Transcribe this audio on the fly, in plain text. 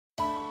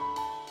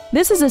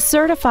This is a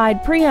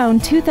certified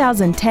pre-owned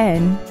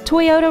 2010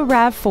 Toyota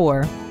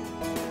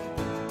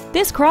RAV4.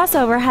 This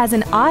crossover has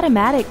an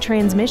automatic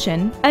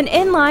transmission, an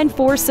inline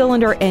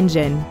 4-cylinder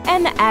engine,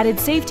 and the added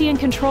safety and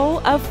control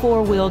of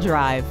 4-wheel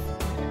drive.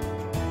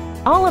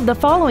 All of the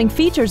following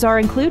features are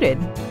included: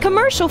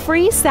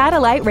 commercial-free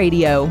satellite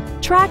radio,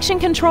 traction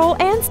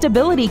control and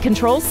stability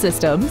control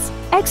systems,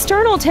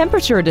 external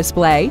temperature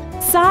display,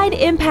 side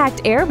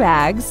impact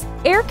airbags,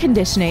 air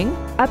conditioning,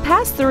 a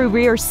pass-through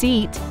rear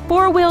seat,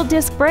 4-wheel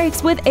disc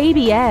brakes with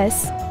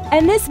ABS,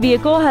 and this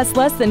vehicle has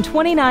less than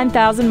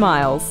 29,000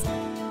 miles.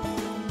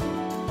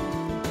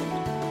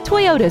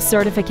 Toyota's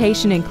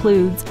certification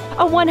includes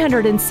a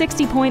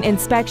 160-point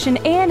inspection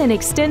and an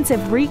extensive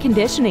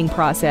reconditioning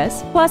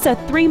process, plus a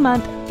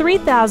 3-month,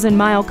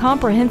 3,000-mile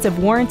comprehensive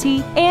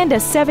warranty and a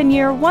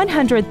 7-year,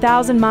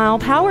 100,000-mile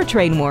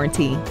powertrain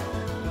warranty.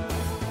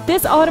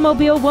 This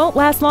automobile won't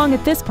last long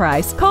at this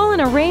price. Call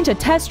and arrange a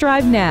test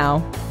drive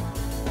now.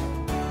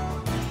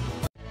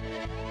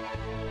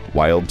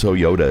 Wilde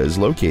Toyota is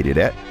located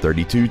at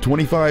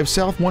 3225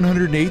 South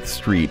 108th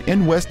Street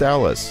in West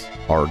Dallas.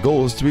 Our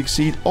goal is to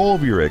exceed all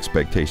of your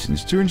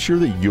expectations to ensure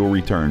that you'll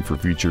return for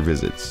future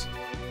visits.